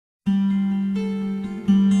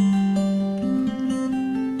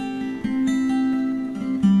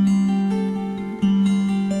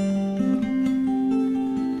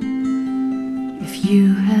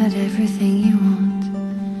everything you want,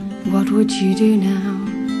 what would you do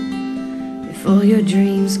now? If all your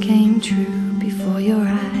dreams came true before your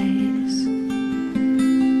eyes,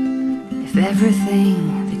 if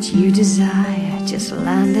everything that you desire just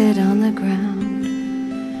landed on the ground,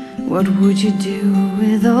 what would you do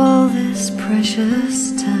with all this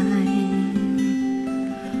precious time?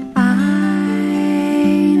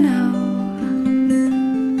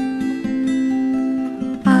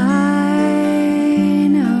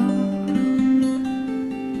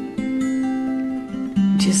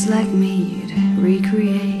 Just like me, you'd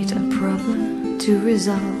recreate a problem to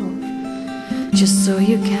resolve, just so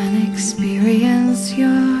you can experience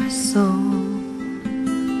your soul.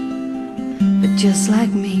 But just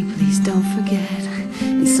like me, please don't forget,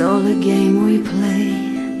 it's all a game we play,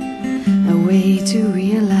 a way to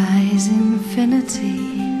realize infinity.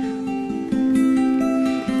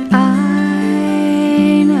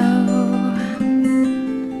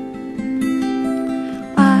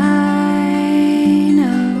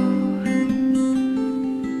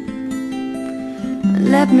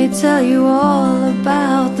 Let me tell you all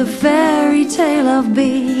about the fairy tale of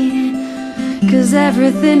B, 'cause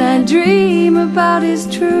everything I dream about is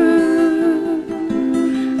true.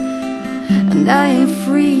 And I am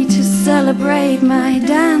free to celebrate my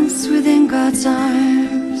dance within God's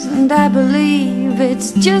arms, and I believe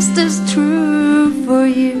it's just as true for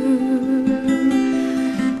you.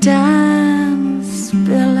 Dance,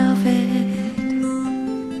 beloved,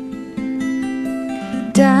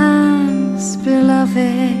 dance,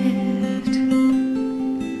 beloved.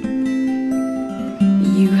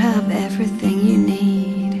 You have everything you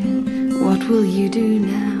need. What will you do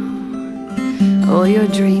now? All your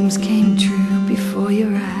dreams came true before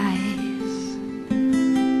your eyes.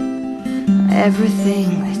 Everything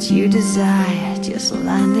that you desire just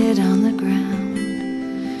landed on the ground.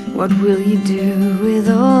 What will you do with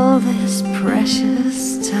all this precious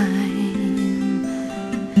time?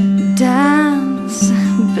 Dance,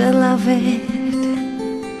 beloved.